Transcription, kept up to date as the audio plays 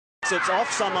points. It's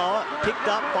off Samoa, picked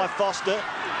up by Foster. Now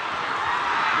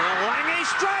Lange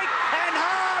straight and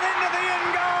hard into the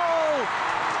end goal.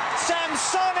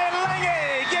 Samsone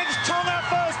Lange gives Tonga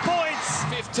first points.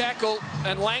 Fifth tackle,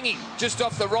 and Lange just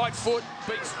off the right foot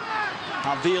beats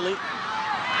Havili.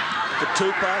 The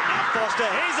Tupa, now Foster,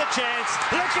 here's a chance.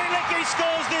 Licky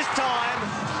scores this time.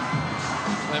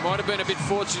 They might have been a bit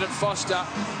fortunate, Foster.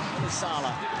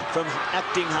 Sala from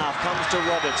acting half comes to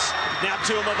Roberts. Now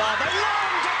Tuamavave,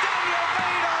 long to Daniel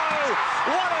Vito.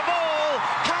 What a ball,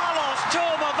 Carlos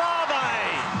Tuamavave.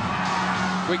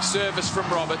 Quick service from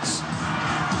Roberts.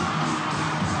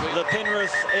 The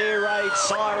Penrith air raid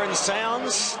siren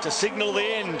sounds to signal the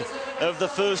end of the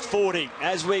first 40.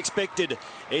 As we expected,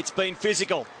 it's been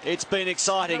physical, it's been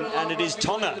exciting, and it is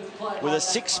Tonga with a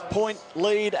 6-point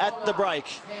lead at the break.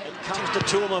 It comes to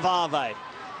Tuamavave.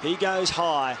 He goes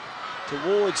high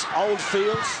towards Old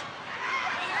Fields.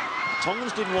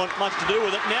 Tongans didn't want much to do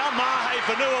with it. Now Mahe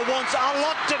Whanua wants a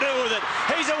lot to do with it.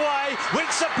 He's away with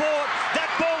support.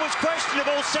 That ball was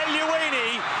questionable.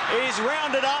 Seluini is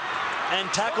rounded up and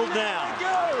tackled now.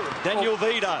 Daniel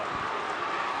Vito.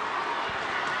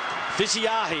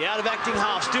 Fisiahi out of acting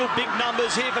half. Still big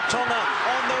numbers here for Tonga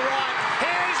on the right.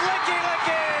 Here's Licky.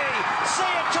 See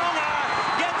it, Tonga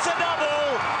gets a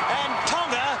double, and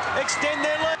Tonga extend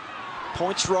their lead.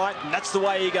 Points right, and that's the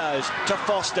way he goes to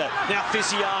Foster. Now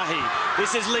Fisiahi.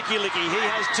 This is Licky. He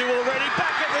has two already.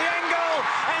 Back at the angle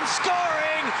and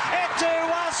scoring. Etu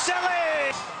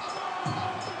Waseli.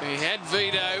 He had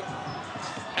Vito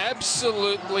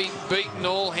absolutely beaten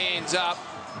all hands up.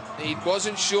 He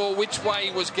wasn't sure which way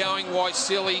he was going.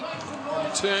 Waisili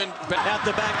turned back. Out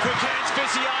the back, quick hands,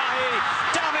 Fisiahi,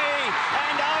 dummy,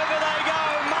 and over they go.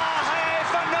 Mahe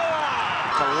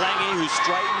Whanua. To Lange, who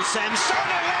straightens Samsone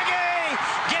Lange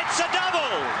gets a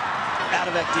double. Out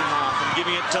of acting half and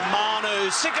giving it to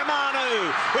Manu.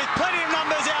 Sikamanu with plenty of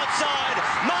numbers out.